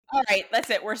All right, that's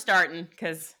it. We're starting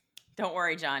because don't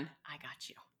worry, John. I got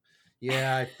you.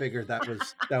 Yeah, I figured that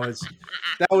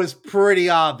was pretty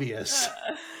obvious.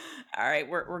 All right,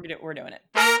 we're doing it.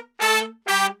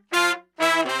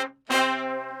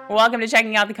 Welcome to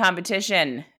checking out the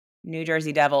competition, New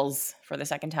Jersey Devils for the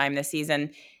second time this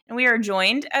season, and we are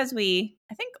joined, as we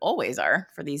I think always are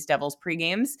for these Devils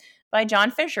pregames, by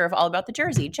John Fisher of All About the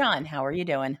Jersey. John, how are you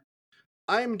doing?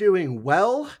 I'm doing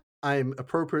well. I'm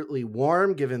appropriately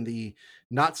warm given the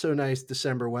not so nice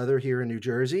December weather here in New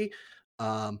Jersey.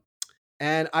 Um,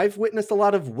 and I've witnessed a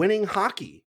lot of winning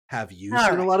hockey. Have you All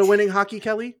seen a right. lot of winning hockey,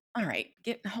 Kelly? All right,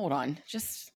 hold on.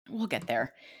 Just we'll get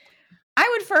there. I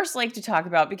would first like to talk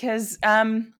about because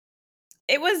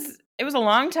it was a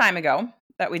long time ago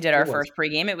that we did our It was. first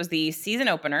pregame. It was the season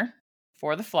opener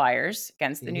for the Flyers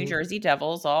against the New Mhm. Jersey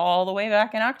Devils all the way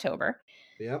back in October.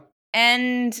 Yep.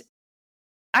 And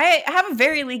I have a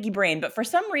very leaky brain, but for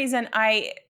some reason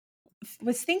I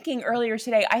was thinking earlier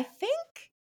today, I think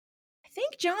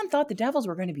John thought the Devils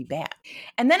were going to be bad.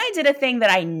 And then I did a thing that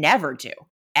I never do,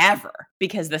 ever,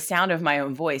 because the sound of my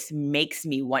own voice makes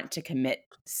me want to commit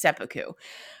seppuku.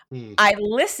 Hmm. I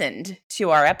listened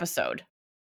to our episode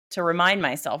to remind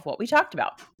myself what we talked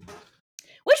about.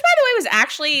 Which, by the way, was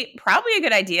actually probably a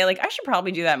good idea. Like, I should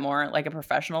probably do that more like a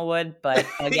professional would. But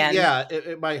again, Yeah,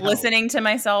 it might help. listening to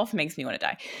myself makes me want to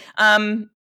die.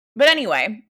 But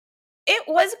anyway, it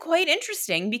was quite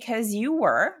interesting because you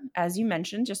were, as you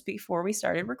mentioned just before we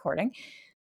started recording,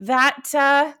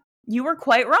 that you were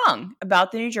quite wrong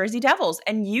about the New Jersey Devils.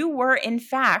 And you were, in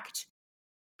fact,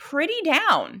 pretty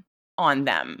down on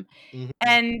them. Mhm.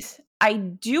 And I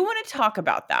do want to talk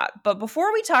about that. But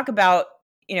before we talk about,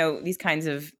 these kinds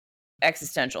of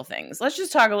existential things, let's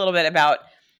just talk a little bit about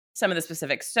some of the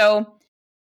specifics. So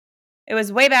it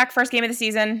was way back, first game of the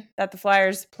season, that the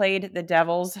Flyers played the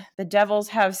Devils. The Devils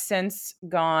have since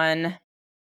gone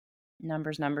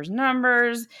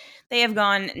numbers. They have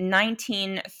gone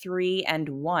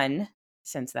 19-3-1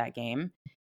 since that game.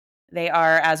 They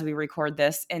are, as we record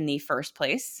this, in the first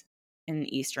place in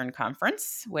the Eastern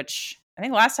Conference, which I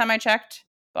think last time I checked,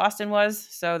 Boston was.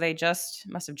 So they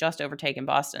must have just overtaken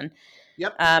Boston.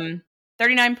 Yep.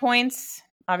 39 points,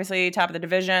 obviously top of the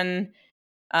division.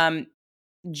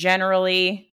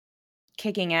 Generally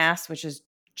kicking ass, which is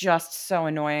just so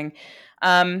annoying.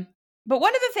 But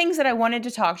one of the things that I wanted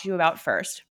to talk to you about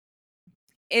first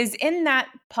is in that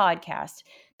podcast,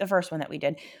 the first one that we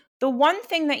did, the one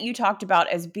thing that you talked about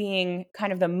as being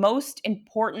kind of the most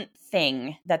important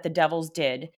thing that the Devils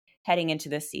did heading into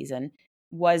this season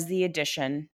was the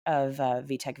addition of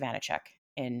Vitek Vanacek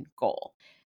in goal.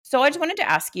 So I just wanted to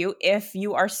ask you if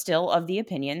you are still of the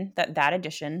opinion that that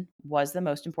addition was the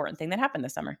most important thing that happened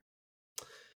this summer.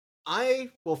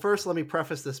 Well, first, let me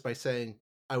preface this by saying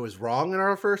I was wrong in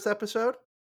our first episode.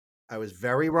 I was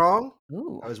very wrong.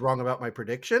 Ooh. I was wrong about my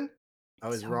prediction. I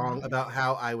was So wrong wrong. about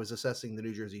how I was assessing the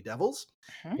New Jersey Devils.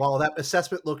 Uh-huh. While that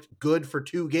assessment looked good for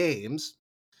 2 games,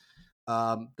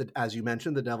 as you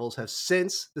mentioned, the Devils have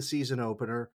since the season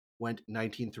opener went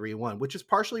 19-3-1, which is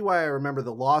partially why I remember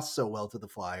the loss so well to the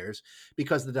Flyers,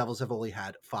 because the Devils have only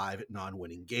had 5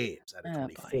 non-winning games out of Oh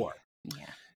boy. 24. Yeah.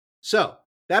 So,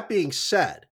 that being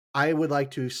said, I would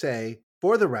like to say,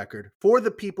 for the record, for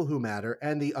the people who matter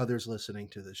and the others listening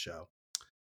to the show,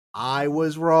 I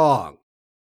was wrong.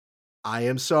 I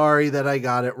am sorry that I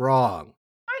got it wrong.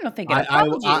 I don't think an I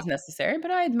apology is necessary,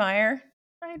 but I admire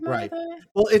Right. the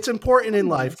Well, it's important in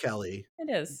life, kindness. Kelly. It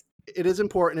is. It is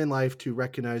important in life to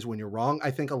recognize when you're wrong. I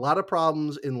think a lot of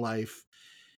problems in life,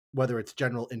 whether it's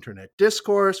general internet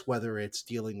discourse, whether it's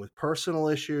dealing with personal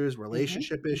issues, Mhm,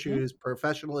 relationship mhm. issues,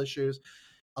 professional issues,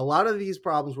 a lot of these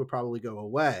problems would probably go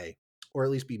away or at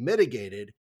least be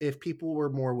mitigated if people were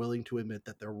more willing to admit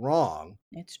that they're wrong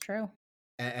It's true.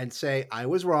 and say, I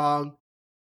was wrong.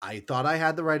 I thought I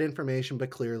had the right information, but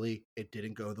clearly it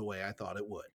didn't go the way I thought it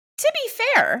would. To be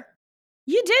fair,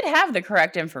 you did have the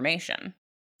correct information.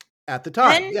 At the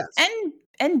time, And yes.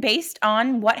 and based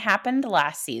on what happened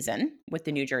last season with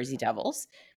the New Jersey Devils,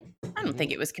 I don't think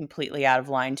Mhm. it was completely out of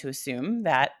line to assume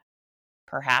that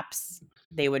perhaps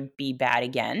they would be bad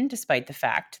again, despite the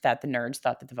fact that the nerds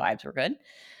thought that the vibes were good.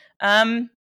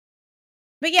 Um,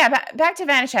 but yeah, back to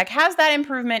Vanacek. Has that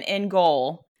improvement in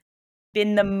goal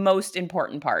been the most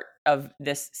important part of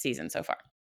this season so far?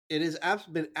 It has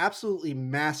been absolutely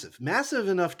massive. Massive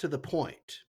enough to the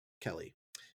point, Kelly,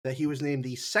 that he was named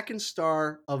the second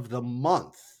star of the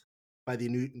month by the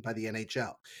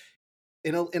NHL.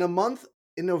 In a month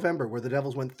in November where the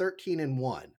Devils went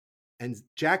 13-1 and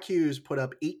Jack Hughes put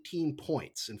up 18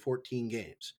 points in 14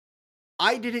 games.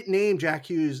 I didn't name Jack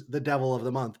Hughes the Devil of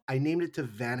the Month. I named it to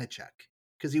Vanacek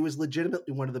because he was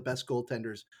legitimately one of the best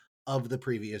goaltenders of the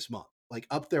previous month, like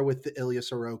up there with the Ilya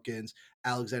Sorokins,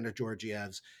 Alexander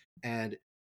Georgievs, and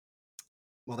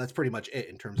well, that's pretty much it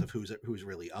in terms of who's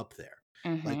really up there.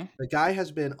 Like Mhm. the guy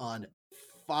has been on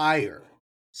fire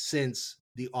since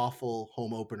the awful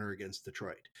home opener against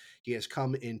Detroit. He has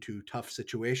come into tough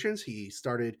situations. He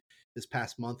started this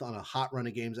past month on a hot run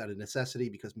of games out of necessity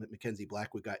because Mackenzie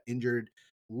Blackwood got injured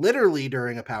literally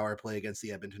during a power play against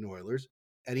the Edmonton Oilers.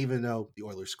 And even though the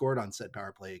Oilers scored on said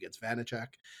power play against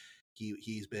Vanacek,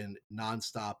 he's been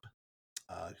nonstop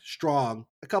strong.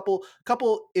 A couple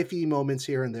iffy moments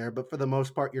here and there, but for the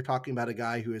most part, you're talking about a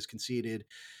guy who has conceded.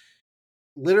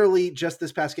 Literally, just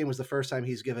this past game was the first time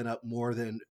he's given up more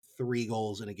than 3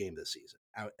 goals in a game this season,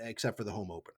 except for the home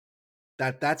opener.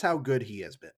 That's how good he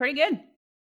has been. Pretty good.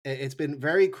 It's been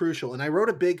very crucial. And I wrote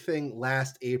a big thing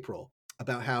last April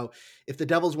about how if the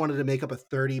Devils wanted to make up a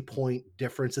 30-point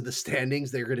difference in the standings,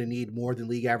 they're going to need more than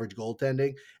league average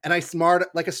goaltending. And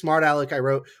like a smart aleck, I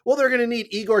wrote, well, they're going to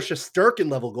need Igor Shesterkin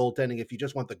level goaltending if you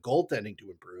just want the goaltending to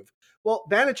improve. Well,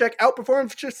 Vanacek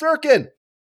outperforms Shesterkin.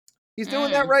 He's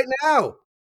doing that Mm. right now.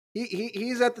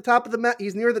 He's at the top of the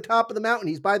he's near the top of the mountain.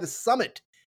 He's by the summit.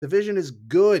 The vision is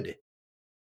good.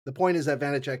 The point is that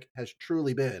Vanacek has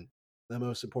truly been the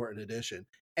most important addition.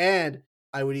 And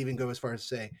I would even go as far as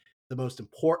to say the most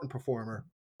important performer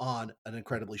on an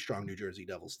incredibly strong New Jersey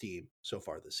Devils team so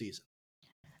far this season.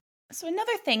 So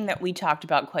another thing that we talked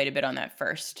about quite a bit on that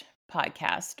first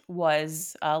podcast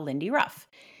was Lindy Ruff.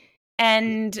 Yeah.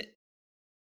 And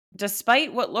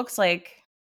despite what looks like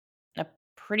a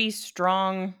pretty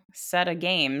strong set of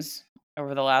games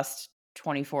over the last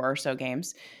 24 or so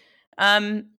games,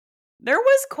 um, there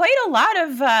was quite a lot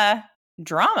of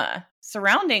drama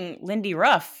surrounding Lindy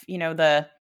Ruff. You know, the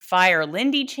Fire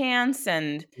Lindy chants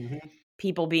and Mm-hmm.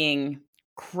 people being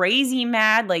crazy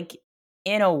mad, like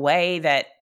in a way that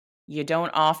you don't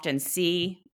often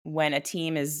see when a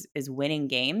team is winning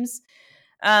games.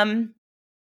 Um,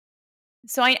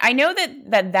 so I know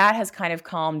that has kind of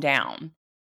calmed down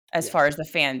as far Yes. as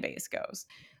the fan base goes.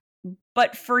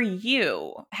 But for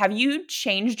you, have you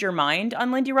changed your mind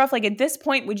on Lindy Ruff? Like at this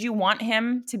point, would you want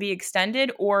him to be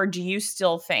extended, or do you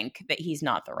still think that he's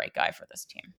not the right guy for this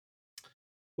team?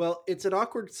 Well, it's an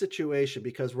awkward situation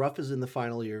because Ruff is in the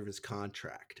final year of his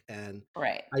contract. And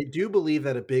Right. I do believe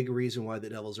that a big reason why the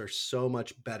Devils are so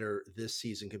much better this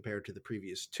season compared to the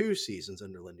previous 2 seasons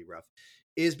under Lindy Ruff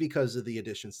is because of the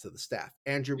additions to the staff.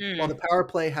 Andrew, while Mm. the power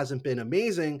play hasn't been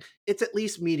amazing, it's at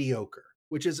least mediocre,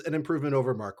 which is an improvement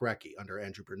over Mark Recchi under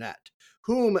Andrew Burnett,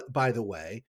 whom, by the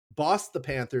way, bossed the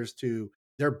Panthers to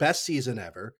their best season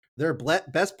ever, their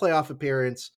best playoff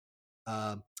appearance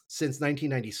since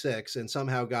 1996, and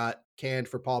somehow got canned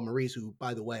for Paul Maurice, who,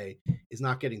 by the way, is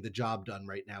not getting the job done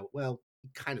right now. Well, he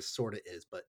kind of sort of is,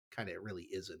 but kind of really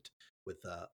isn't with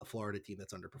a Florida team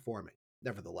that's underperforming,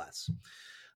 nevertheless.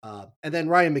 And then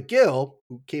Ryan McGill,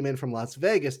 who came in from Las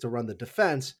Vegas to run the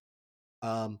defense.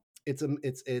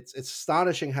 It's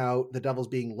astonishing how the Devils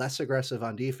being less aggressive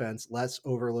on defense, less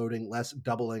overloading, less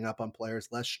doubling up on players,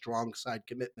 less strong side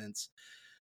commitments,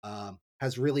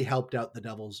 has really helped out the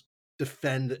Devils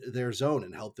defend their zone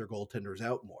and help their goaltenders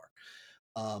out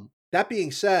more. That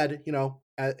being said, you know,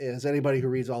 as anybody who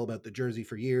reads all about the jersey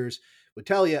for years would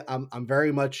tell you, I'm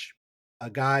very much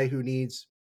a guy who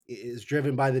is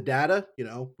driven by the data. You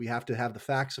know, we have to have the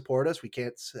facts support us. We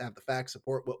can't have the facts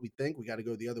support what we think. We got to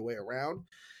go the other way around.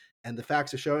 And the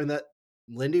facts are showing that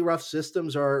Lindy Ruff's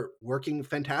systems are working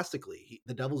fantastically.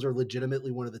 The Devils are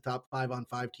legitimately one of the top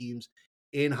 5-on-5 teams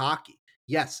in hockey.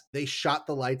 Yes, they shot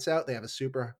the lights out. They have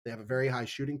a very high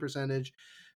shooting percentage.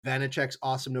 Vanacek's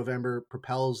awesome November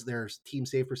propels their team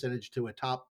save percentage to a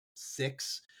top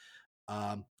 6.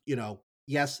 You know,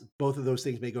 yes, both of those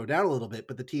things may go down a little bit,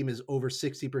 but the team is over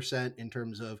 60% in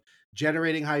terms of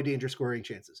generating high danger scoring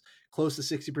chances, close to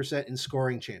 60% in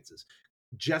scoring chances,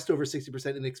 just over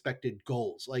 60% in expected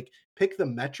goals. Like, pick the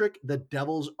metric, the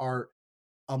Devils are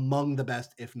among the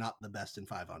best, if not the best, in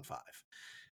 5-on-5.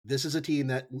 This is a team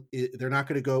that they're not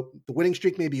going to go. The winning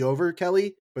streak may be over,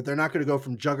 Kelly, but they're not going to go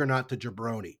from juggernaut to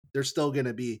jabroni. They're still going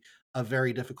to be a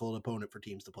very difficult opponent for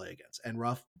teams to play against. And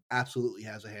Ruff absolutely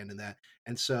has a hand in that.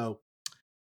 And so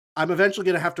I'm eventually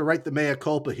going to have to write the mea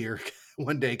culpa here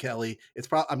one day, Kelly.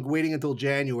 I'm waiting until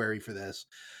January for this.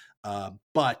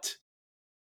 But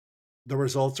the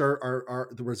results are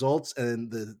the results, and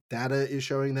the data is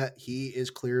showing that he's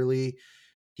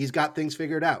got things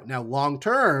figured out. Now, long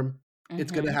term, it's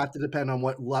going to Mhm. have to depend on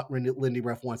what Lindy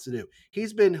Ruff wants to do.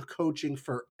 He's been coaching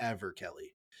forever,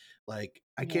 Kelly. Like,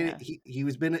 I can't. Yeah.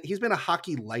 He's been a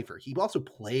hockey lifer. He also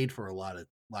played for a lot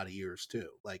of years too.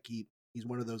 Like, he's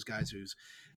one of those guys who's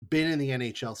been in the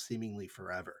NHL seemingly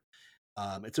forever.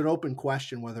 It's an open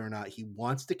question whether or not he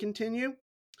wants to continue.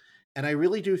 And I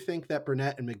really do think that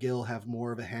Burnett and McGill have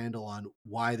more of a handle on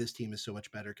why this team is so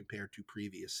much better compared to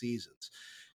previous seasons.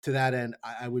 To that end,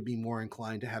 I would be more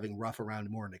inclined to having Ruff around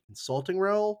more in a consulting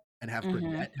role and have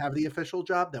Mm-hmm. Burnett have the official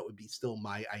job. That would be still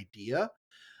my idea.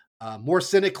 More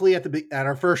cynically, at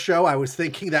our first show, I was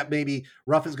thinking that maybe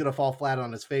Ruff is going to fall flat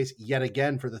on his face yet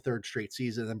again for the third straight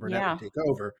season, and Burnett would Yeah. take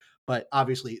over. But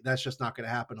obviously, that's just not going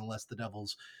to happen unless the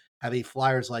Devils have a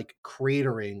Flyers-like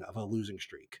cratering of a losing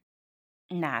streak.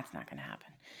 Nah, it's not going to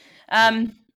happen.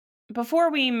 No.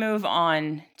 Before we move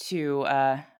on to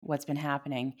what's been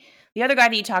happening, the other guy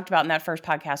that you talked about in that first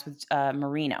podcast was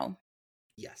Marino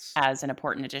Yes. as an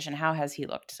important addition. How has he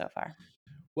looked so far?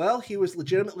 Well, he was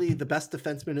legitimately the best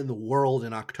defenseman in the world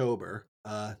in October.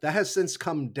 That has since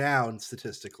come down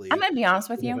statistically I'm going to be honest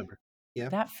with in you. November. Yeah.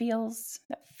 That feels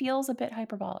a bit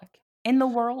hyperbolic. In the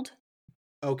world?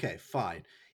 Okay, fine.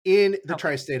 In the Okay.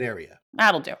 tri-state area.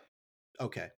 That'll do.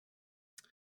 Okay.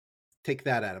 Take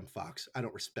that, Adam Fox. I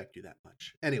don't respect you that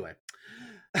much. Anyway.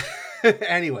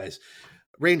 Anyways,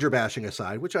 Ranger bashing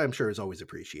aside, which I'm sure is always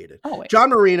appreciated. Always.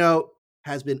 John Marino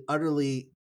has been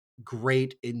utterly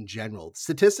great in general.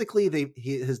 Statistically,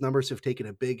 his numbers have taken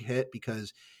a big hit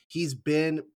because he's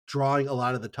been drawing a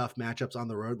lot of the tough matchups on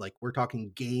the road. Like we're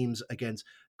talking games against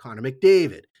Connor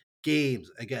McDavid,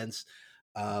 games against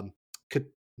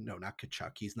no, not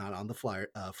Kachuk. He's not on the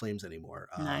Flames anymore.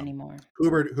 Not anymore.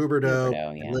 Huberdeau, Huberdeau,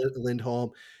 yeah. and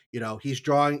Lindholm. He's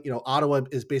drawing. Ottawa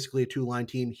is basically a 2-line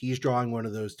team. He's drawing one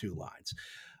of those 2 lines.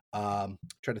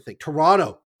 Trying to think.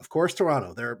 Toronto, of course,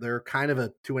 Toronto. They're kind of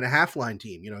a 2.5-line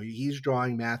team. He's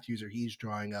drawing Matthews or he's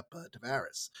drawing up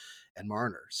Tavares and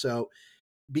Marner. So,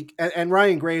 and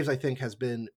Ryan Graves, I think, has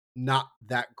been not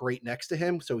that great next to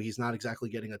him. So he's not exactly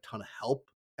getting a ton of help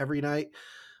every night.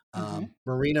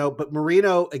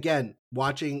 Marino, again,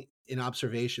 watching in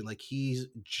observation, like he's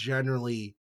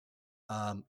generally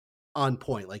on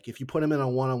point. Like if you put him in a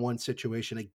one-on-one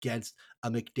situation against a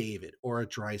McDavid or a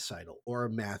Draisaitl or a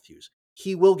Matthews,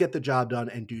 he will get the job done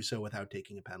and do so without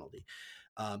taking a penalty.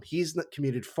 He's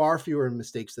committed far fewer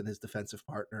mistakes than his defensive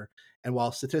partner. And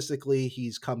while statistically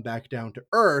he's come back down to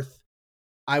earth,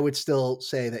 I would still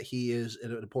say that he is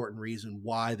an important reason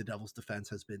why the Devils defense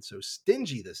has been so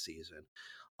stingy this season,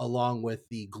 along with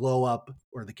the glow up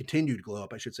or the continued glow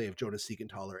up, I should say, of Jonas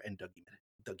Siegenthaler and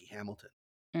Dougie Hamilton.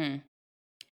 Mm.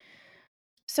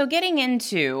 So getting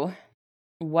into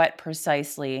what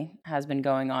precisely has been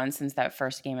going on since that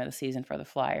first game of the season for the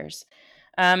Flyers.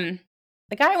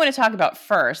 The guy I want to talk about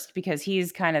first, because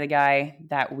he's kind of the guy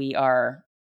that we are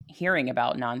hearing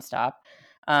about nonstop,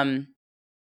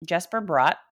 Jesper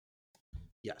Bratt.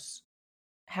 Yes.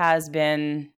 Has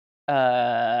been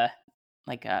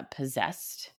like a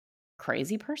possessed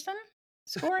crazy person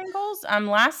scoring goals.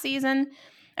 Last season,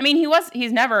 I mean,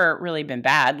 he's never really been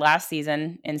bad. Last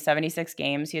season in 76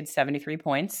 games, he had 73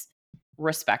 points.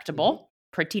 Respectable,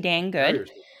 pretty dang good.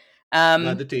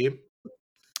 Led the team.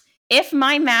 If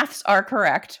my maths are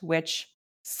correct, which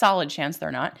solid chance they're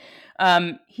not,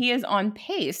 he is on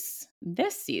pace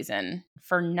this season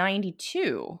for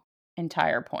 92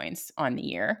 entire points on the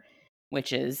year,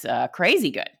 which is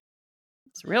crazy good.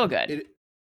 It's real good.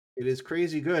 It is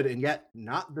crazy good, and yet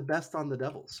not the best on the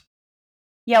Devils.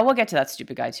 Yeah, we'll get to that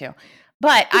stupid guy too.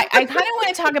 But I kind of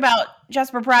want to talk about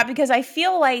Jesper Bratt because I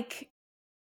feel like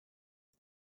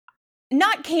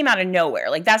not came out of nowhere.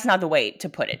 Like that's not the way to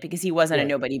put it because he wasn't a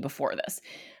nobody before this.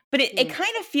 But it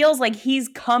kind of feels like he's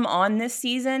come on this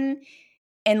season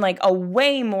in like a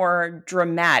way more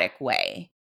dramatic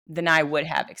way than I would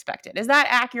have expected. Is that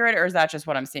accurate or is that just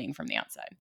what I'm seeing from the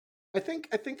outside? I think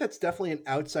that's definitely an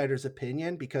outsider's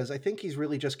opinion because I think he's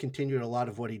really just continued a lot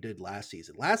of what he did last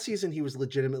season. Last season, he was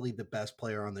legitimately the best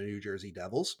player on the New Jersey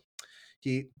Devils.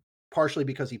 He partially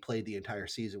because he played the entire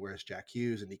season, whereas Jack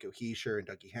Hughes and Nico Hischier and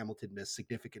Dougie Hamilton missed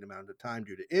significant amount of time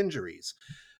due to injuries.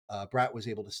 Bratt was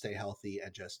able to stay healthy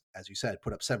and just, as you said,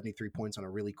 put up 73 points on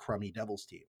a really crummy Devils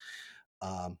team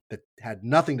that had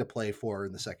nothing to play for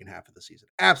in the second half of the season.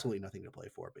 Absolutely nothing to play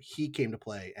for, but he came to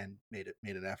play and made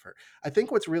an effort. I think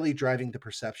what's really driving the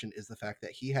perception is the fact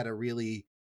that he had a really,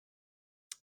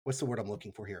 what's the word I'm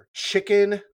looking for here?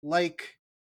 Chicken-like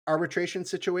arbitration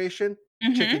situation.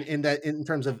 Mm-hmm. Chicken in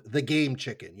terms of the game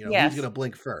chicken, who's going to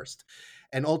blink first.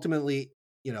 And ultimately,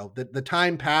 the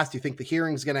time passed. You think the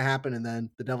hearing's going to happen. And then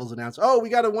the Devils announce, oh, we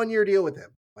got a 1-year deal with him.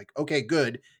 Like, okay,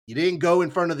 good. You didn't go in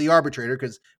front of the arbitrator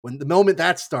because when the moment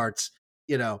that starts,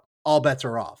 all bets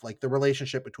are off. Like the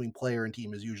relationship between player and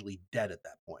team is usually dead at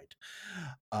that point.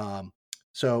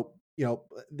 So,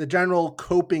 the general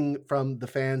coping from the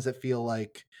fans that feel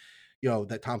like,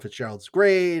 that Tom Fitzgerald's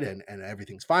great and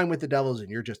everything's fine with the Devils, and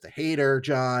you're just a hater,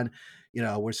 John.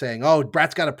 We're saying, oh,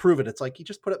 Brat's got to prove it. It's like, he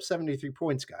just put up 73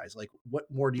 points, guys. Like, what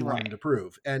more do you want him to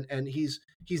prove? And he's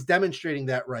demonstrating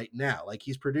that right now. Like,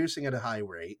 he's producing at a high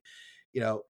rate.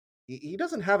 He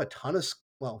doesn't have a ton of,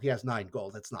 well, he has 9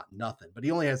 goals. That's not nothing, but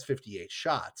he only has 58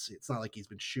 shots. It's not like he's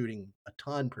been shooting a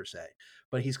ton per se,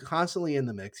 but he's constantly in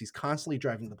the mix. He's constantly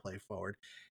driving the play forward.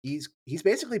 He's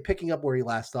basically picking up where he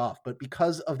left off, but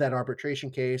because of that arbitration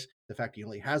case, the fact he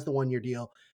only has the 1-year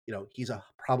deal, he's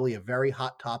probably a very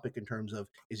hot topic in terms of,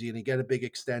 is he going to get a big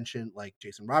extension like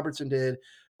Jason Robertson did,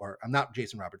 or I'm not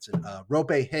Jason Robertson, Rope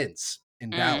Hintz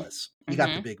in Dallas. He got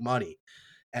the big money.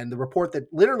 And the report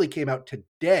that literally came out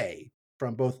today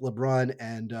from both LeBrun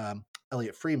and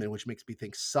Elliot Freeman, which makes me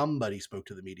think somebody spoke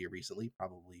to the media recently,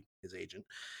 probably his agent,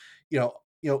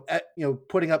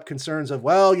 putting up concerns of,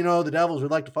 well, the Devils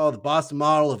would like to follow the Boston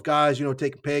model of guys,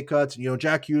 taking pay cuts, and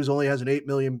Jack Hughes only has an $8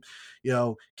 million,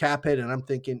 cap hit, and I'm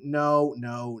thinking, no,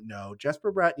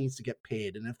 Jesper Bratt needs to get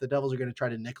paid, and if the Devils are going to try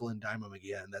to nickel and dime him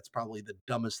again, that's probably the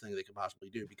dumbest thing they could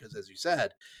possibly do, because as you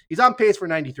said, he's on pace for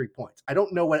 93 points. I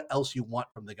don't know what else you want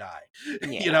from the guy.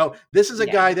 Yeah. This is a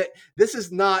guy that, this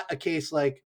is not a case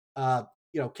like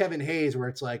Kevin Hayes, where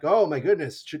it's like, oh my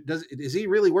goodness, is he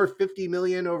really worth $50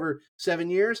 million over 7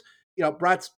 years?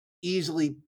 Bratt's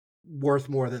easily worth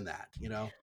more than that.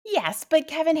 Yes, but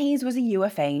Kevin Hayes was a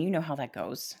UFA, and you know how that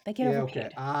goes. They get overpaid.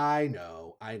 Okay, I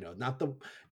know.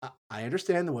 I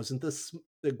understand there wasn't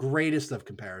the greatest of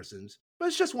comparisons, but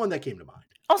it's just one that came to mind.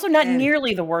 Also, not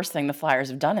nearly the worst thing the Flyers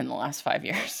have done in the last 5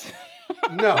 years.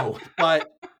 No, but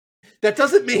that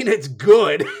doesn't mean it's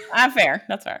good. Fair.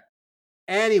 That's fair.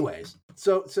 Anyways,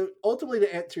 so ultimately,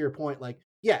 to answer your point, like,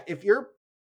 yeah, if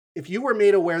you were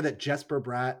made aware that Jesper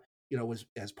Bratt, was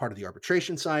as part of the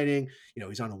arbitration signing,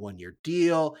 he's on a 1-year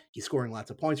deal, he's scoring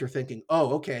lots of points, you're thinking,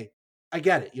 oh, okay, I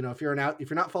get it. If you're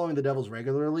not following the Devils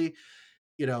regularly,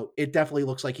 it definitely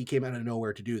looks like he came out of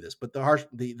nowhere to do this. But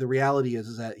the reality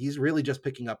is that he's really just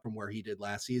picking up from where he did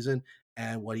last season,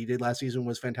 and what he did last season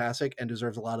was fantastic and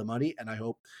deserves a lot of money. And I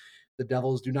hope the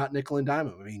Devils do not nickel and dime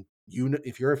him. I mean,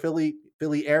 if you're a Philly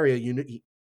area,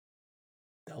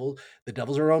 the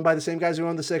Devils are owned by the same guys who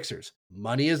own the Sixers.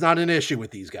 Money is not an issue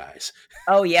with these guys.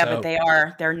 Oh yeah, but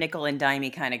they're nickel and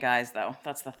dimey kind of guys, though.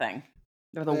 That's the thing.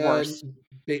 They're the worst.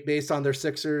 Based on their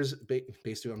Sixers,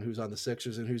 based on who's on the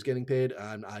Sixers and who's getting paid,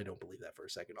 I don't believe that for a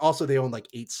second. Also, they own like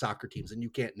 8 soccer teams, and you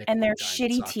can't nickel and their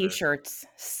shitty T-shirts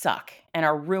suck and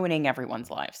are ruining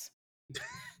everyone's lives.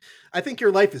 I think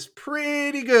your life is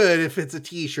pretty good if it's a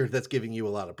T-shirt that's giving you a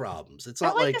lot of problems. It's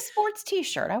not like a sports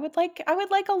T-shirt. I would like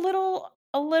a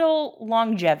little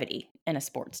longevity in a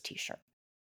sports T-shirt.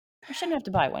 I shouldn't have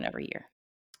to buy one every year.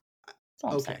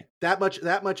 Okay, that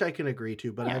much I can agree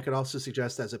to, but I could also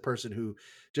suggest, as a person who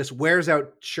just wears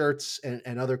out shirts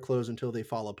and other clothes until they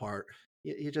fall apart,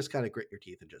 you just gotta grit your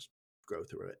teeth and just grow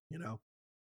through it,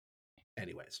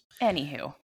 Anyways.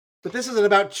 Anywho. But this isn't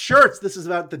about shirts. This is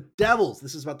about the Devils.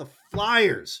 This is about the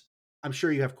Flyers. I'm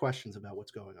sure you have questions about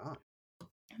what's going on.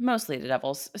 Mostly the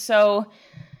Devils. So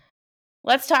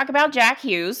let's talk about Jack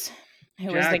Hughes,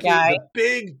 who is the guy. The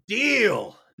big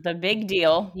deal. The big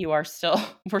deal. We're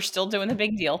still doing the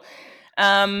big deal.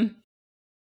 Yeah,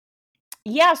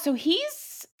 so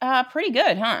he's pretty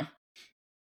good, huh?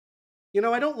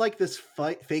 I don't like this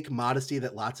fake modesty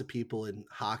that lots of people in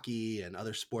hockey and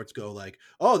other sports go like,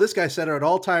 oh, this guy set an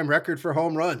all-time record for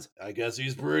home runs. I guess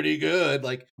he's pretty good.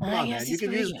 Like, come on, man.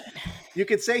 You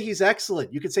could say he's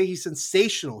excellent. You could say he's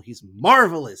sensational. He's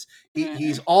marvelous.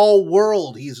 He's all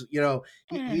world. He's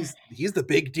the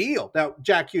big deal. Now,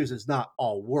 Jack Hughes is not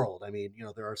all world. I mean,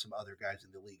 there are some other guys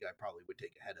in the league I probably would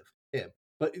take ahead of him.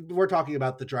 But we're talking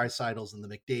about the Draisaitl's and the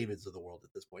McDavids of the world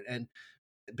at this point. And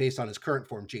based on his current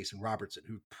form, Jason Robertson,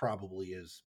 who probably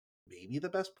is maybe the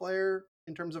best player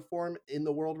in terms of form in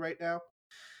the world right now.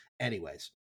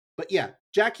 Anyways, but yeah,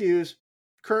 Jack Hughes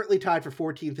currently tied for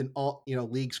 14th in all,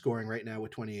 league scoring right now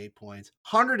with 28 points,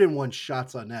 101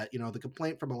 shots on net. The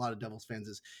complaint from a lot of Devils fans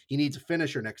is he needs a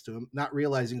finisher next to him, not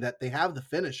realizing that they have the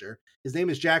finisher. His name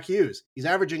is Jack Hughes. He's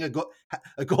averaging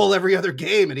a goal every other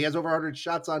game, and he has over 100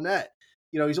 shots on net.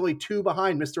 He's only 2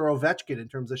 behind Mr. Ovechkin in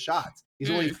terms of shots. He's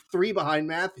only 3 behind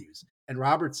Matthews and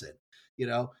Robertson.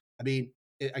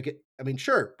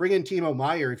 Sure, bring in Timo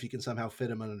Meier if you can somehow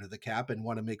fit him under the cap and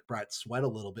want to make Bratt sweat a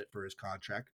little bit for his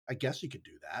contract. I guess you could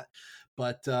do that.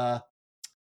 But,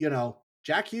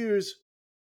 Jack Hughes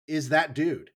is that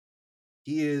dude.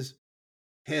 He is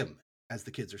him, as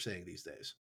the kids are saying these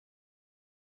days.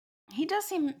 He does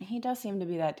seem to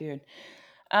be that dude.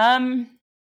 I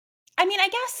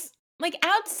guess, like,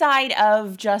 outside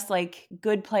of just like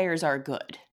good players are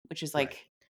good, which is Right. like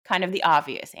kind of the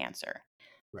obvious answer.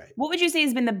 Right. What would you say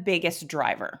has been the biggest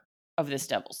driver of this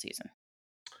Devils season?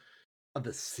 Of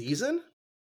the season?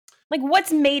 Like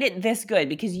what's made it this good?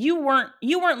 Because you weren't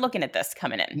looking at this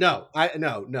coming in. No.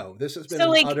 This has been So an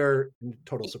like utter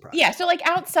total yeah, surprise. so like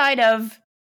outside of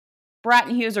Brat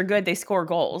and Hughes are good, they score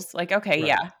goals. Like, okay, Right.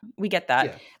 yeah, we get that.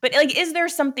 Yeah. But like, is there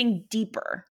something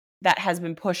deeper that has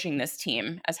been pushing this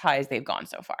team as high as they've gone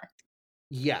so far?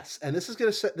 Yes, and this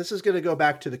is gonna go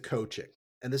back to the coaching,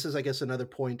 and this is, I guess, another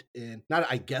point in not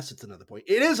I guess it's another point.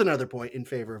 It is another point in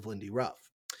favor of Lindy Ruff.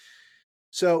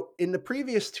 So in the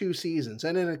previous 2 seasons,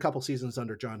 and in a couple seasons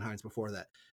under John Hines before that,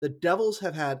 the Devils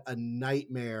have had a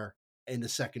nightmare in the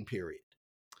second period.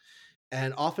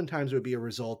 And oftentimes it would be a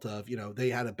result of, they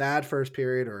had a bad first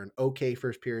period or an okay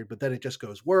first period, but then it just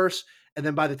goes worse. And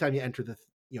then by the time you enter the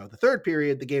third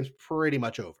period, the game's pretty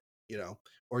much over,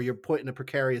 or you're put in a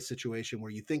precarious situation where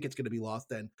you think it's going to be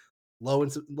lost. And lo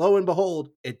and behold,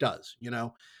 it does.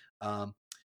 Um,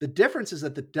 the difference is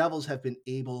that the Devils have been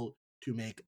able to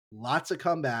make lots of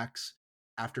comebacks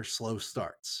after slow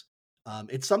starts.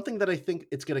 It's something that I think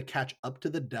it's going to catch up to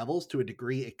the Devils to a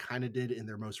degree. It kind of did in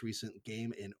their most recent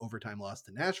game in overtime loss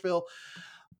to Nashville.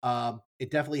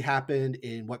 It definitely happened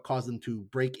in what caused them to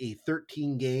break a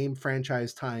 13 game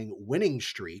franchise tying winning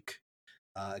streak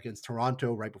against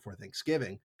Toronto right before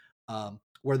Thanksgiving,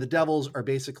 where the Devils are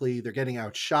basically they're getting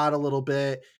outshot a little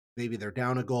bit. Maybe they're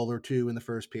down a goal or two in the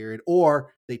first period,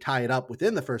 or they tie it up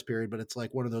within the first period. But it's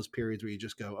like one of those periods where you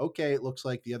just go, okay, it looks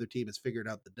like the other team has figured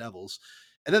out the Devils.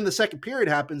 And then the second period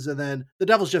happens, and then the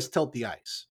Devils just tilt the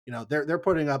ice. They're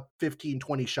putting up 15,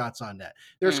 20 shots on net.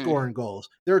 They're Mm. scoring goals.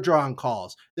 They're drawing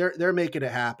calls. They're making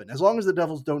it happen. As long as the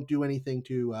Devils don't do anything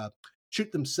to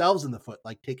shoot themselves in the foot,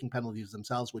 like taking penalties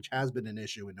themselves, which has been an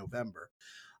issue in November.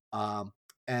 Um,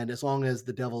 and as long as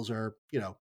the Devils are,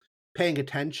 paying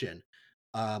attention,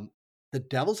 um, the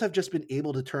Devils have just been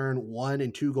able to turn 1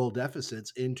 and 2 goal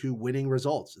deficits into winning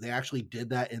results. They actually did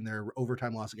that in their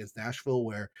overtime loss against Nashville,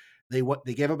 where they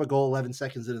gave up a goal 11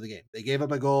 seconds into the game. They gave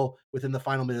up a goal within the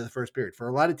final minute of the first period. For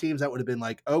a lot of teams, that would have been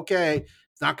like, okay,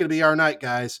 it's not going to be our night,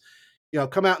 guys.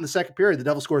 Come out in the second period. The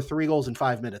Devils scored 3 goals in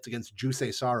 5 minutes against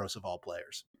Juuse Saros of all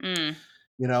players. Mm.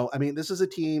 I mean, this is a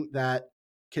team that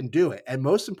can do it. And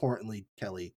most importantly,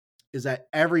 Kelly, is that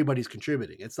everybody's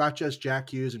contributing. It's not just Jack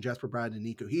Hughes and Jesper Bratt and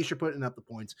Nico Hischier putting up the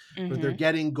points, but they're Mhm.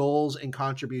 getting goals and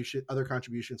other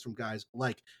contributions from guys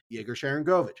like Yegor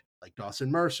Sharangovich, like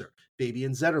Dawson Mercer,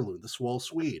 Fabian Zetterlund, the Swole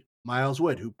Swede, Miles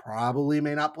Wood, who probably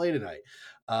may not play tonight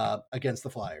against the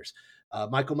Flyers.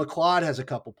 Michael McLeod has a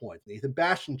couple points. Nathan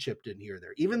Bastian chipped in here and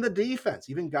there. Even the defense,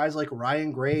 even guys like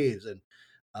Ryan Graves and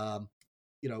um,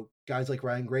 guys like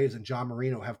Ryan Graves and John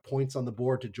Marino have points on the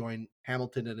board to join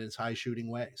Hamilton in his high shooting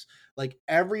ways. Like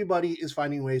everybody is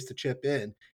finding ways to chip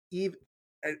in, even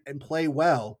and play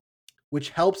well, which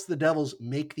helps the Devils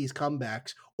make these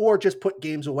comebacks or just put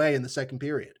games away in the second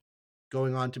period,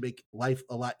 going on to make life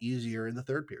a lot easier in the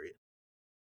third period.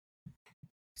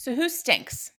 So who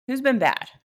stinks? Who's been bad?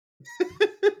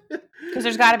 Because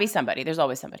there's got to be somebody. There's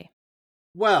always somebody.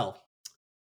 Well,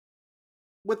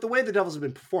 with the way the Devils have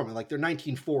been performing, like they're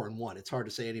 19-4-1, it's hard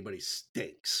to say anybody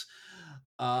stinks.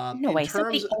 No In way.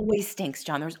 Somebody terms always stinks,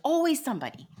 John. There's always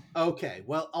somebody. Okay,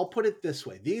 well, I'll put it this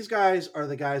way. These guys are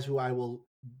the guys who I will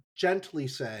gently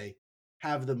say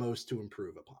have the most to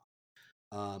improve upon.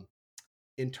 Um,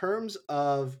 in terms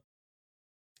of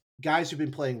guys who've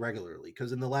been playing regularly,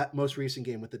 because in the most recent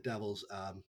game with the Devils,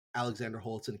 Alexander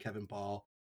Holtz and Kevin Ball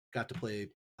got to play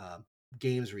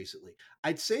games recently.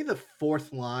 I'd say the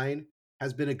fourth line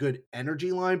has been a good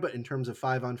energy line, but in terms of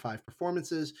 5-on-5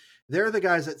 performances, they're the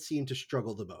guys that seem to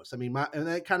struggle the most. I mean, and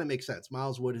that kind of makes sense.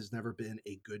 Miles Wood has never been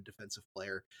a good defensive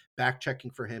player. Back checking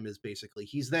for him is basically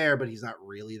he's there, but he's not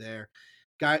really there.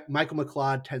 Michael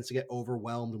McLeod tends to get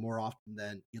overwhelmed more often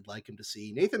than you'd like him to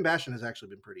see. Nathan Bastian has actually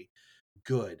been pretty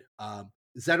good.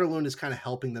 Zetterlund is kind of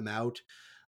helping them out.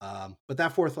 But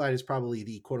that fourth line is probably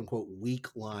the quote unquote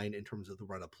weak line in terms of the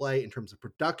run of play, in terms of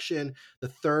production. The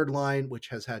third line, which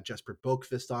has had Jesper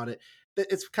Boqvist on it,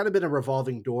 it's kind of been a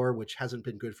revolving door, which hasn't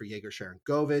been good for Yegor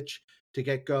Sharangovich to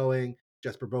get going.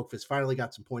 Jesper Boqvist finally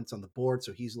got some points on the board,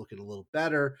 so he's looking a little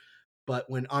better. But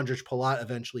when Andrej Palat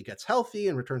eventually gets healthy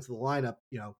and returns to the lineup,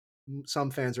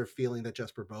 some fans are feeling that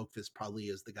Jesper Boqvist probably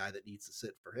is the guy that needs to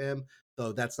sit for him,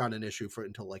 though that's not an issue for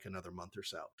until like another month or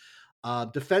so.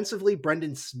 Defensively,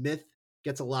 Brendan Smith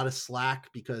gets a lot of slack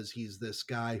because he's this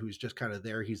guy who's just kind of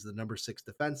there. He's the number 6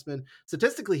 defenseman.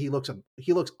 Statistically, he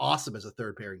looks awesome as a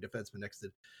third pairing defenseman next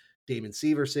to Damon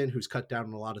Severson, who's cut down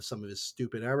on a lot of some of his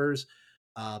stupid errors.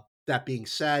 That being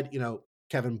said,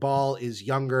 Kevin Ball is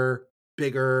younger,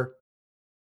 bigger,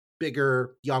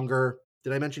 bigger, younger.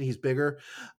 Did I mention he's bigger?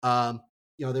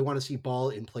 They want to see Ball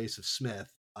in place of Smith.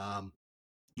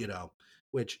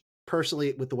 Which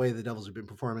personally, with the way the Devils have been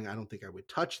performing, I don't think I would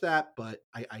touch that, but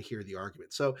I hear the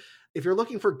argument. So if you're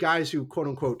looking for guys who quote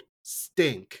unquote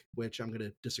stink, which I'm going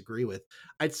to disagree with,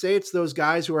 I'd say it's those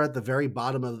guys who are at the very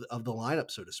bottom of the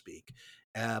lineup, so to speak.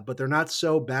 But they're not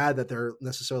so bad that they're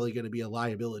necessarily going to be a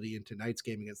liability in tonight's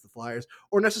game against the Flyers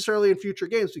or necessarily in future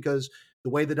games, because the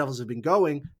way the Devils have been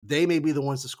going, they may be the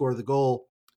ones to score the goal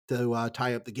to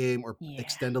tie up the game or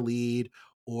extend a lead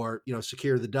or,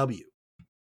 secure the W.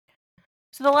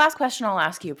 So the last question I'll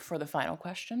ask you before the final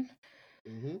question.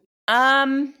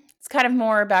 Mm-hmm. It's kind of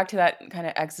more back to that kind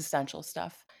of existential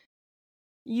stuff.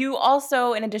 You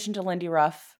also, in addition to Lindy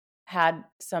Ruff, had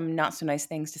some not so nice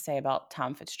things to say about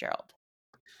Tom Fitzgerald.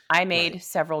 I made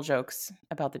several jokes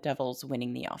about the Devils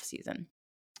winning the offseason.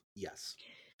 Yes.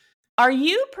 Are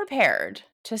you prepared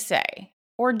to say,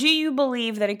 or do you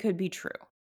believe that it could be true,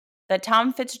 that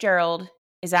Tom Fitzgerald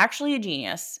is actually a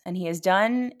genius and he has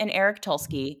done an Eric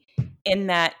Tulsky in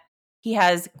that he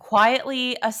has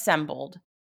quietly assembled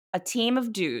a team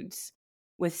of dudes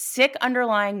with sick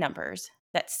underlying numbers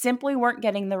that simply weren't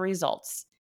getting the results.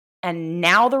 And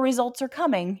now the results are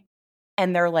coming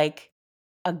and they're like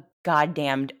a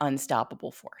goddamned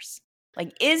unstoppable force.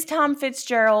 Like, is Tom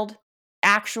Fitzgerald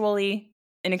actually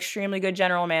an extremely good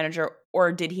general manager,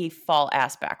 or did he fall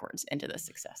ass backwards into this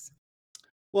success?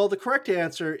 Well, the correct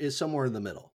answer is somewhere in the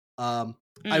middle. I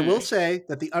will say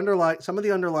that some of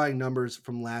the underlying numbers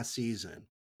from last season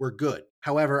were good.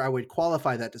 However, I would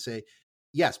qualify that to say,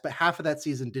 yes, but half of that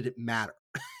season didn't matter.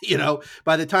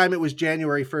 By the time it was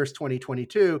January 1st,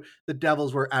 2022, the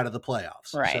Devils were out of the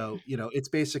playoffs. Right. So, it's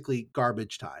basically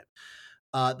garbage time.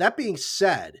 That being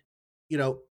said,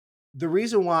 the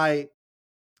reason why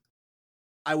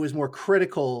I was more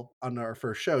critical on our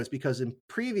first show is because in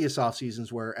previous off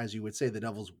seasons where, as you would say, the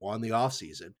Devils won the off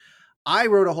season, I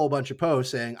wrote a whole bunch of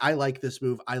posts saying, I like this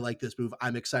move. I like this move.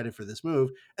 I'm excited for this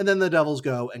move. And then the Devils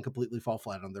go and completely fall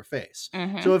flat on their face.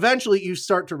 Mm-hmm. So eventually you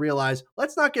start to realize,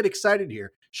 let's not get excited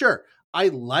here. Sure, I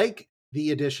like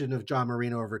the addition of John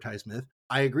Marino over Ty Smith.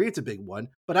 I agree it's a big one,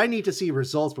 but I need to see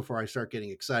results before I start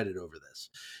getting excited over this.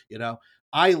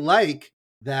 I like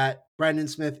that Brendan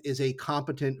Smith is a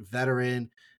competent veteran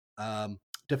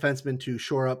defenseman to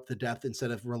shore up the depth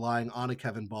instead of relying on a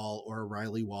Kevin Ball or a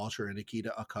Riley Walsh or a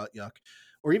Nikita Akutyuk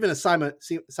or even a Simon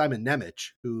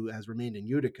Nemec, who has remained in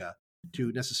Utica,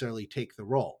 to necessarily take the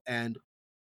role.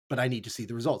 But I need to see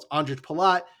the results. Ondrej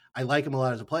Palat, I like him a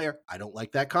lot as a player. I don't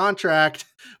like that contract,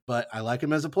 but I like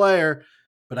him as a player.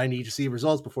 But I need to see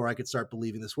results before I could start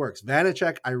believing this works.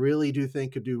 Vanacek, I really do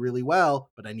think could do really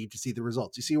well, but I need to see the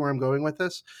results. You see where I'm going with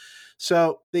this?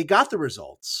 So they got the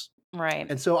results. Right.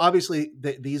 And so obviously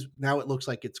these now it looks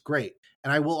like it's great.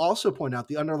 And I will also point out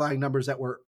the underlying numbers that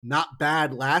were not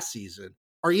bad last season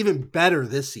are even better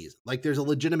this season. Like, there's a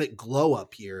legitimate glow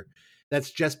up here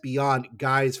that's just beyond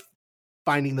guys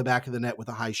finding the back of the net with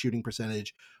a high shooting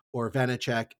percentage, or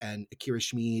Vanacek and Akira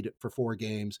Schmid for 4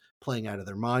 games playing out of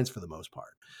their minds for the most part.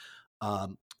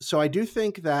 So I do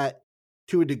think that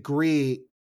to a degree,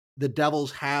 the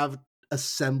Devils have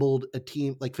assembled a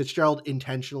team, like Fitzgerald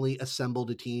intentionally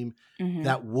assembled a team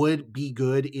that would be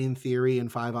good in theory in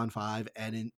 5-on-5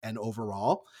 and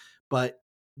overall. But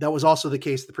that was also the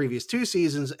case the previous 2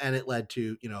 seasons, and it led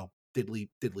to,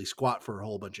 diddly squat for a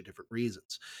whole bunch of different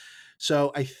reasons.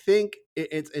 So I think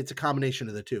it's a combination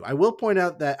of the two. I will point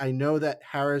out that I know that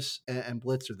Harris and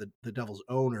Blitzer, the Devils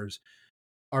owners,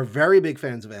 are very big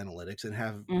fans of analytics and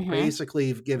have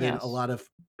basically given a lot of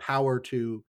power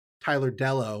to Tyler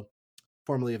Dello,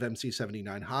 formerly of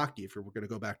MC79 Hockey, if we're going to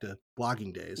go back to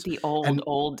blogging days. The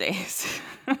old days.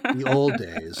 The old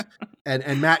days.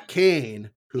 And Matt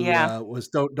Cain, who was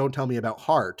Don't Tell Me About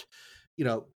Heart.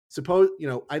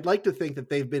 I'd like to think that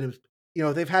they've been,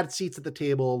 they've had seats at the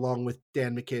table along with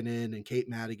Dan McKinnon and Kate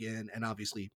Madigan and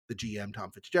obviously the GM,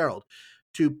 Tom Fitzgerald,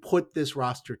 to put this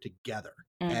roster together.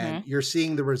 And you're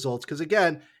seeing the results. Because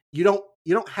again, you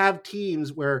don't have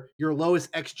teams where your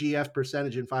lowest XGF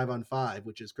percentage in 5-on-5,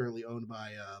 which is currently owned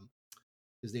by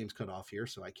his name's cut off here,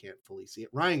 so I can't fully see it,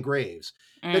 Ryan Graves.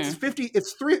 That's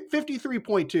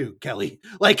 53.2, Kelly.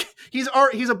 Like,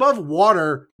 he's above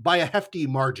water by a hefty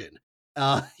margin.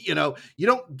 You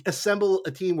don't assemble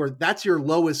a team where that's your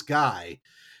lowest guy.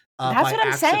 That's what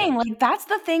I'm saying. Like, that's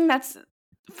the thing that's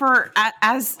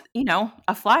as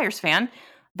a Flyers fan,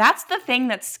 that's the thing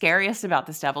that's scariest about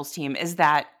this Devils team, is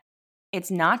that it's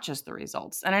not just the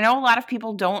results. And I know a lot of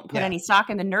people don't put any stock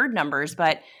in the nerd numbers,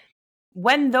 but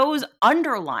when those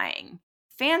underlying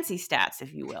fancy stats,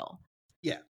 if you will,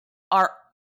 are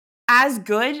as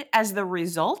good as the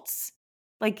results,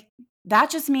 like that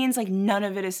just means like none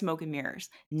of it is smoke and mirrors.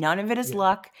 None of it is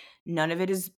luck. None of it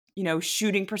is,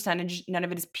 shooting percentage. None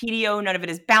of it is PDO. None of it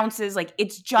is bounces. Like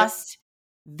it's just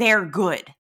they're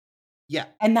good. Yeah.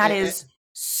 And that is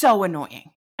so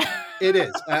annoying. It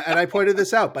is. And I pointed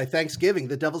this out. By Thanksgiving,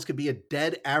 the Devils could be a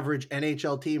dead average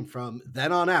NHL team from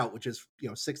then on out, which is,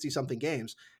 60-something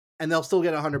games, and they'll still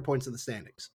get 100 points in the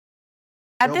standings.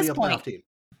 At this point, team.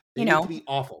 They need to be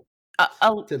awful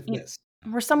to miss.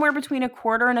 We're somewhere between a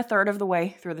quarter and a third of the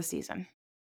way through the season.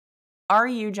 Are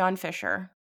you, John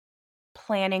Fisher,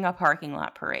 planning a parking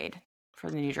lot parade for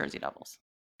the New Jersey Devils?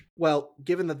 Well,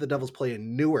 given that the Devils play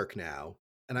in Newark now,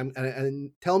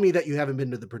 and tell me that you haven't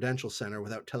been to the Prudential Center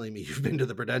without telling me you've been to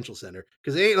the Prudential Center,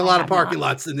 because there ain't a lot of parking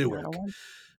lots in Newark.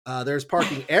 There's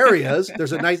parking areas.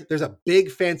 There's a big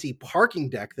fancy parking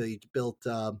deck that he built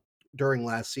during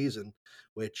last season,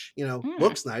 which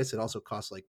looks nice. It also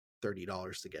costs like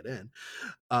 $30 to get in.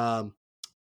 I'm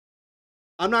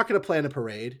not going to plan a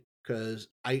parade because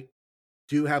I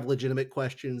do have legitimate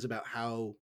questions about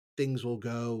how things will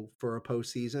go for a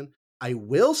postseason. I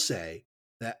will say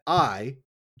that I,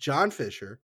 John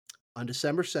Fisher, on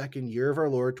December 2nd, year of our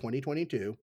Lord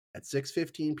 2022, at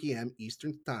 6:15 p.m.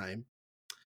 Eastern Time,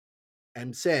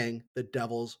 am saying the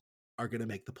Devils are going to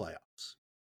make the playoffs.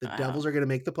 The Devils are going to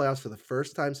make the playoffs for the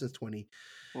first time since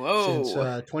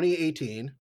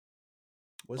 2018.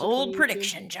 Bold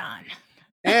prediction, John.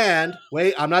 And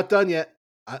wait, I'm not done yet.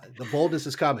 The boldness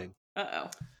is coming.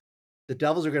 Uh-oh. The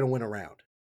Devils are going to win a round.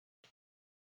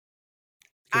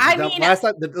 The last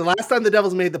time the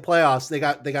Devils made the playoffs, they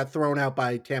got thrown out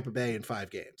by Tampa Bay in 5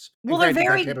 games. Well,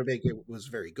 Tampa Bay game was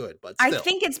very good, but still. I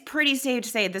think it's pretty safe to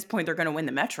say at this point they're going to win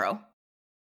the Metro.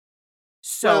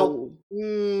 So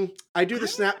I do the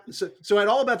snap. So at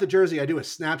All About the Jersey, I do a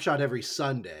snapshot every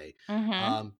Sunday.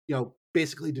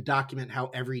 Basically to document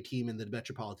how every team in the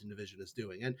Metropolitan Division is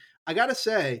doing. And I got to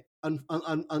say,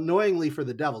 annoyingly for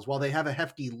the Devils, while they have a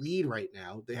hefty lead right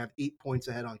now, they have 8 points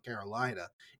ahead on Carolina,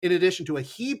 in addition to a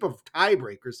heap of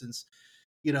tiebreakers since,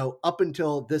 up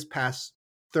until this past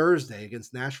Thursday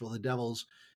against Nashville, the Devils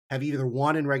have either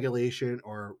won in regulation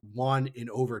or won in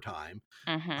overtime.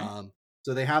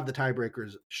 So they have the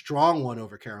tiebreakers, strong one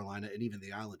over Carolina and even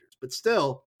the Islanders. But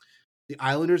still, the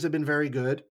Islanders have been very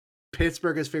good.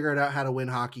 Pittsburgh has figured out how to win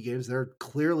hockey games. They're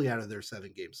clearly out of their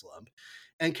 7-game slump.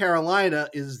 And Carolina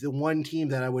is the one team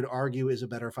that I would argue is a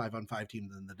better 5-on-5 team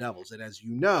than the Devils. And as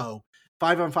you know,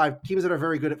 5-on-5 teams that are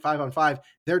very good at 5-on-5,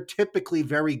 they're typically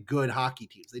very good hockey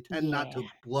teams. They tend not to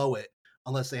blow it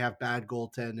unless they have bad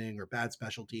goaltending or bad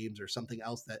special teams or something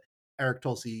else that Eric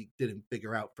Tulsi didn't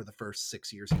figure out for the first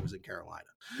 6 years he was in Carolina.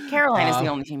 Carolina's the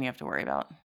only team you have to worry about.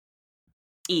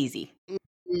 Easy.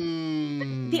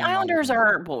 The Islanders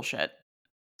are bullshit.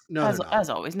 No, as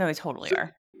always. No, they totally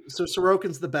are. So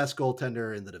Sorokin's the best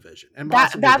goaltender in the division, and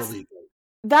possibly the league.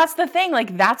 That's the thing.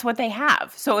 Like that's what they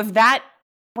have. So if that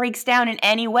breaks down in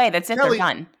any way, that's it. They're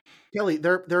done. Kelly,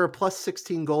 they're a plus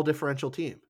 16 goal differential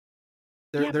team.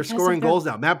 They're scoring goals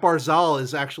now. Matt Barzal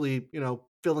is actually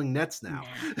filling nets now.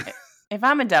 If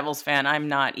I'm a Devils fan, I'm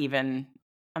not even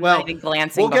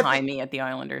glancing behind me at the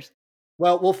Islanders.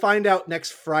 Well, we'll find out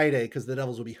next Friday because the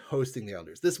Devils will be hosting the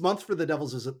Islanders. This month for the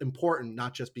Devils is important,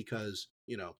 not just because,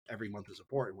 every month is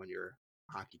important when you're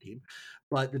a hockey team,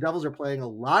 but the Devils are playing a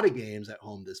lot of games at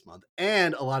home this month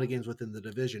and a lot of games within the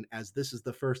division, as this is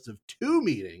the first of 2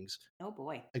 meetings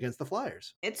against the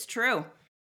Flyers. It's true.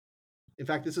 In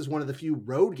fact, this is one of the few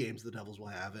road games the Devils will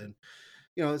have. And,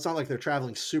 it's not like they're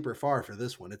traveling super far for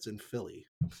this one. It's in Philly.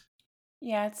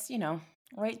 Yeah, it's,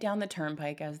 right down the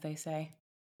turnpike, as they say.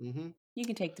 Mm-hmm. You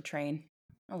can take the train.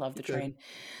 I love the train.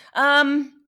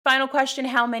 Final question.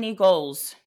 How many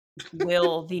goals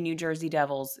will the New Jersey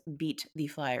Devils beat the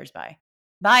Flyers by?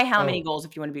 By how many goals,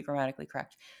 if you want to be grammatically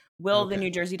correct, will the New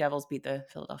Jersey Devils beat the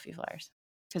Philadelphia Flyers?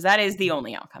 Because that is the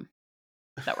only outcome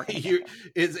that we're going to get.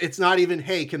 It's not even,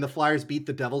 hey, can the Flyers beat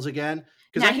the Devils again?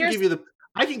 Because I can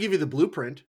give you the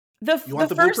blueprint. You want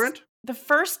the blueprint? The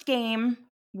first game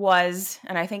was,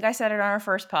 and I think I said it on our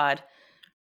first pod,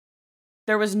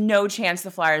 there was no chance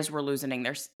the Flyers were losing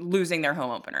their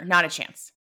home opener. Not a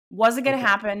chance. Wasn't going to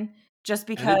happen just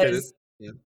because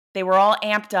they were all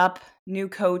amped up, new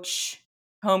coach,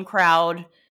 home crowd.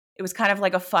 It was kind of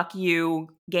like a fuck you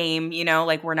game,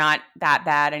 like we're not that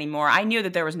bad anymore. I knew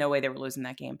that there was no way they were losing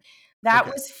that game. That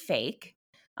was fake.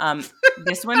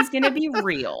 This one's going to be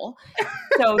real.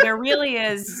 So there really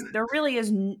is,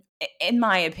 in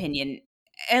my opinion,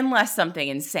 unless something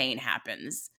insane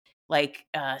happens, like,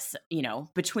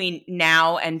 between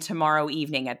now and tomorrow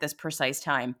evening at this precise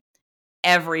time,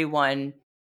 everyone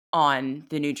on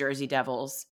the New Jersey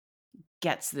Devils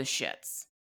gets the shits.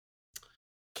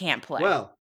 Can't play.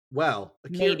 Well,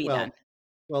 Maybe then.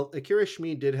 Akira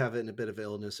Shmee did have a bit of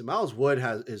illness, and Miles Wood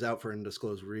is out for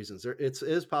undisclosed reasons. It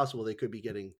is possible they could be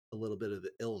getting a little bit of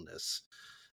the illness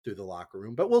through the locker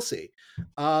room, but we'll see.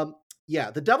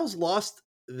 Yeah, the Devils lost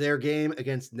their game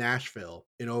against Nashville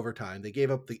in overtime. They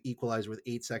gave up the equalizer with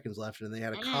 8 seconds left, and they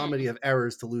had a comedy of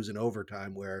errors to lose in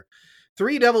overtime where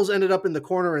 3 Devils ended up in the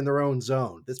corner in their own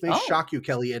zone. This may shock you,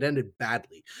 Kelly. It ended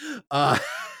badly. I've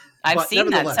seen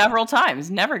that several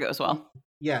times. Never goes well.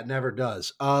 Yeah, it never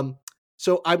does.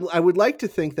 So I would like to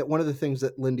think that one of the things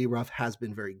that Lindy Ruff has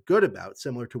been very good about,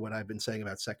 similar to what I've been saying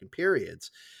about second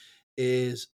periods,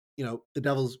 is the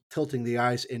Devils tilting the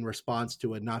ice in response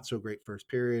to a not so great first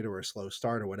period or a slow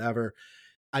start or whatever.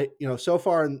 So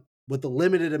far with the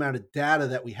limited amount of data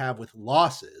that we have with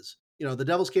losses, the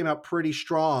Devils came out pretty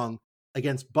strong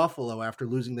against Buffalo after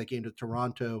losing that game to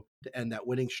Toronto to end that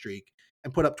winning streak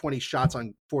and put up 20 shots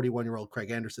on 41-year-old Craig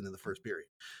Anderson in the first period.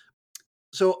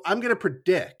 So I'm going to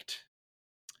predict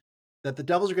that the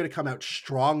Devils are going to come out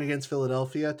strong against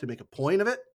Philadelphia to make a point of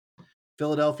it.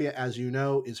 Philadelphia, as you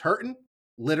know, is hurting,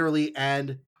 literally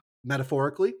and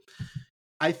metaphorically.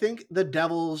 I think the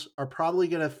Devils are probably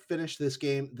going to finish this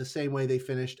game the same way they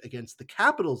finished against the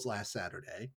Capitals last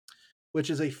Saturday,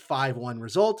 which is a 5-1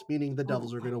 result, meaning the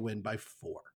Devils are going to win by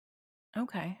 4.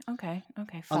 Okay.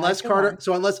 Unless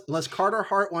Carter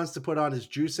Hart wants to put on his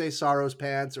Juuse Saros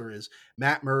pants or his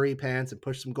Matt Murray pants and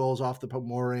push some goals off the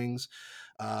moorings,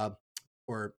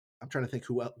 or I'm trying to think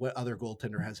what other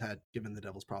goaltender has had given the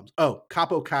Devils problems. Oh,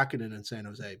 Capo Kakinen in San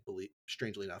Jose,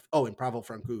 strangely enough. Oh, and Pavel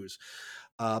Francouz.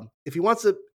 If he wants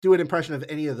to do an impression of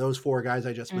any of those 4 guys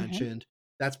I just mentioned,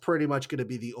 that's pretty much going to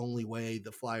be the only way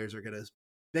the Flyers are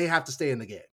they have to stay in the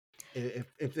game.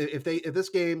 If this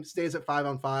game stays at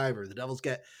 5-on-5 or the Devils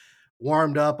get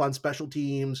warmed up on special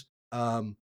teams,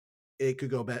 it could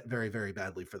go very, very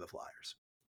badly for the Flyers.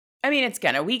 I mean,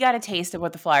 we got a taste of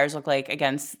what the Flyers look like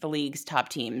against the league's top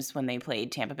teams when they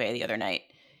played Tampa Bay the other night.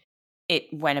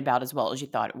 It went about as well as you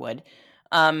thought it would.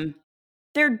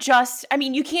 They're just,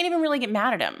 you can't even really get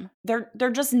mad at them.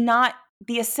 They're just not,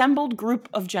 the assembled group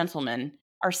of gentlemen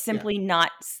are simply not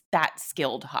that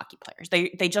skilled hockey players.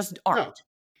 They just aren't. No.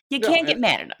 You can't get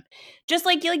mad at them. Just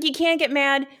like you can't get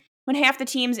mad when half the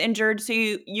team's injured, so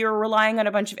you're relying on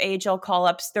a bunch of AHL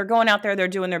call-ups. They're going out there, they're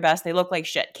doing their best, they look like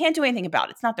shit. Can't do anything about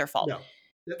it. It's not their fault. No.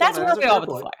 That's where we are with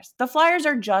the Flyers. The Flyers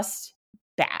are just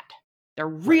bad. They're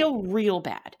real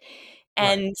bad.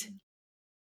 And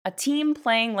a team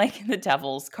playing like the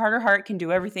Devils, Carter Hart can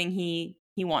do everything he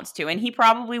wants to, and he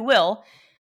probably will.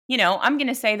 I'm going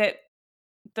to say that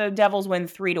the Devils win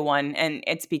 3-1, and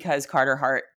it's because Carter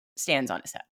Hart stands on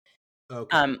his head.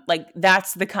 Okay.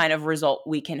 That's the kind of result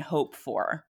we can hope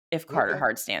for if Carter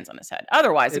Hart stands on his head.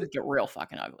 Otherwise, it would get real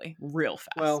fucking ugly, real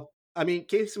fast. Well,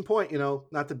 case in point,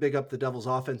 not to big up the Devils'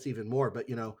 offense even more, but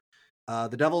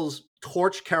the Devils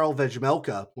torched Karel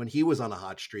Vejmelka when he was on a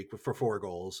hot streak for 4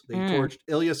 goals. They torched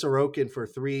Ilya Sorokin for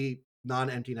 3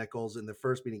 non-empty net goals in the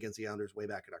first meeting against the Islanders way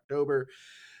back in October.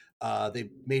 They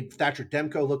made Thatcher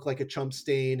Demko look like a chump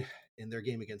stain in their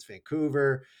game against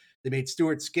Vancouver. They made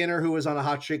Stuart Skinner, who was on a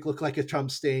hot streak, look like a chump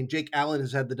stain. Jake Allen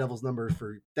has had the Devils' number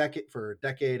for a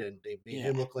decade, and they made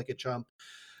him look like a chump.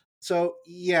 So,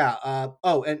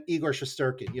 and Igor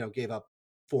Shesterkin, gave up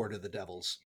 4 to the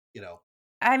Devils,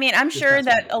 I'm sure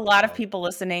that a lot of people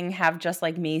listening have, just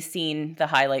like me, seen the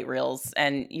highlight reels,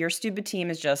 and your stupid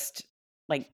team is just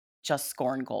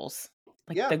scoring goals.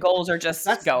 The goals are just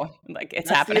going. It's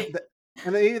happening.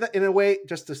 And maybe that, in a way,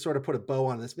 just to sort of put a bow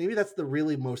on this, maybe that's the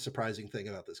really most surprising thing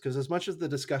about this. Because as much as the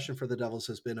discussion for the Devils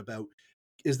has been about,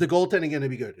 is the goaltending going to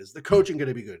be good? Is the coaching going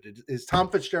to be good? Is Tom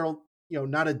Fitzgerald,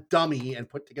 not a dummy and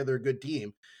put together a good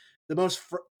team? The most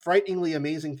frighteningly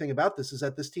amazing thing about this is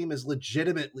that this team is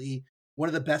legitimately one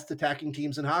of the best attacking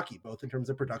teams in hockey, both in terms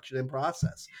of production and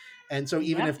process. And so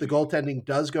even if the goaltending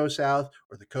does go south,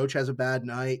 or the coach has a bad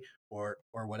night, or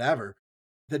whatever,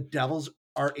 the Devils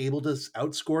are able to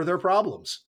outscore their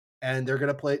problems. And they're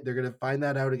going to find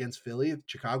that out against Philly.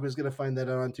 Chicago's going to find that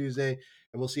out on Tuesday.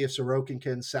 And we'll see if Sorokin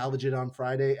can salvage it on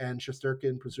Friday and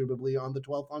Shesterkin presumably on the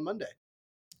 12th on Monday.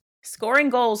 Scoring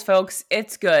goals, folks.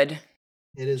 It's good.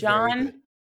 It is. John, very good.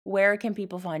 Where can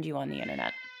people find you on the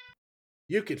internet?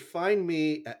 You could find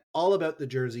me at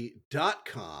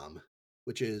allaboutthejersey.com,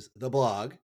 which is the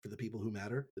blog for the people who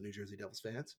matter, the New Jersey Devils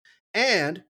fans.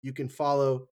 And you can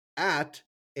follow at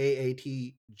AAT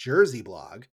Jersey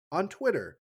blog on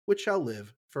Twitter, which shall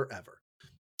live forever.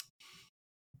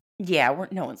 Yeah,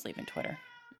 no one's leaving Twitter.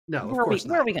 No, of course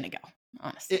not. Where are we going to go?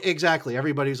 honestly. Exactly.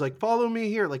 Everybody's like, follow me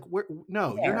here. Like,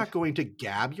 no, you're There. not going to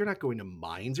Gab. You're not going to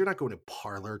Minds. You're not going to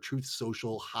Parlor, Truth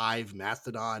Social, Hive,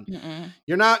 Mastodon. Mm-mm.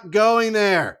 You're not going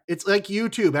there. It's like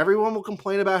YouTube. Everyone will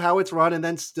complain about how it's run and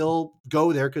then still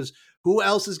go there because who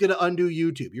else is going to undo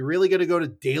YouTube? You're really going to go to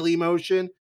Dailymotion?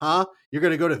 Huh? You're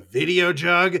going to go to Video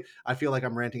Jug? I feel like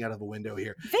I'm ranting out of a window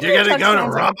here. You're Video going to Jug go to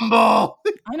sounds like Rumble.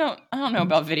 I don't know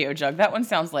about Video Jug. That one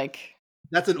sounds like,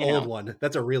 That's an you old know, one.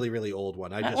 That's a really, really old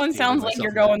one. I that just one dated sounds like myself you're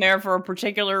in that. going there for a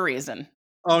particular reason.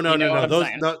 Oh, no, You know no, what no. I'm Those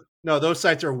saying? no, those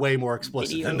sites are way more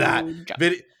explicit than that.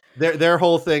 Video Jug. Their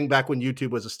whole thing back when YouTube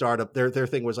was a startup, their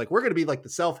thing was like, we're going to be like the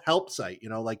self-help site, you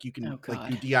know, like you can Oh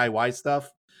like do God. DIY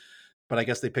stuff. But I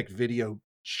guess they picked Video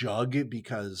Jug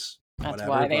because That's whatever.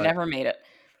 why they But never made it.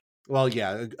 well,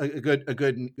 yeah, a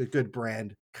good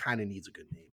brand kind of needs a good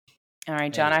name. All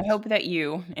right, John. I Anyways, hope that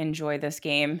you enjoy this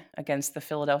game against the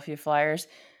Philadelphia Flyers.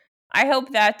 I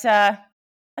hope that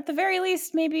at the very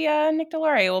least, maybe Nick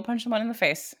Deslauriers will punch someone in the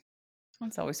face.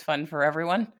 That's always fun for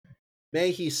everyone.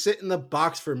 may he sit in the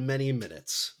box for many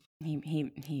minutes.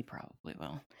 He probably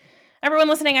will. Everyone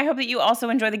listening, I hope that you also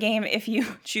enjoy the game if you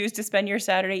choose to spend your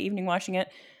Saturday evening watching it.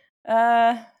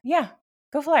 Yeah,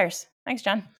 go Flyers. Thanks,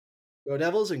 John. Go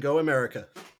Devils and go America.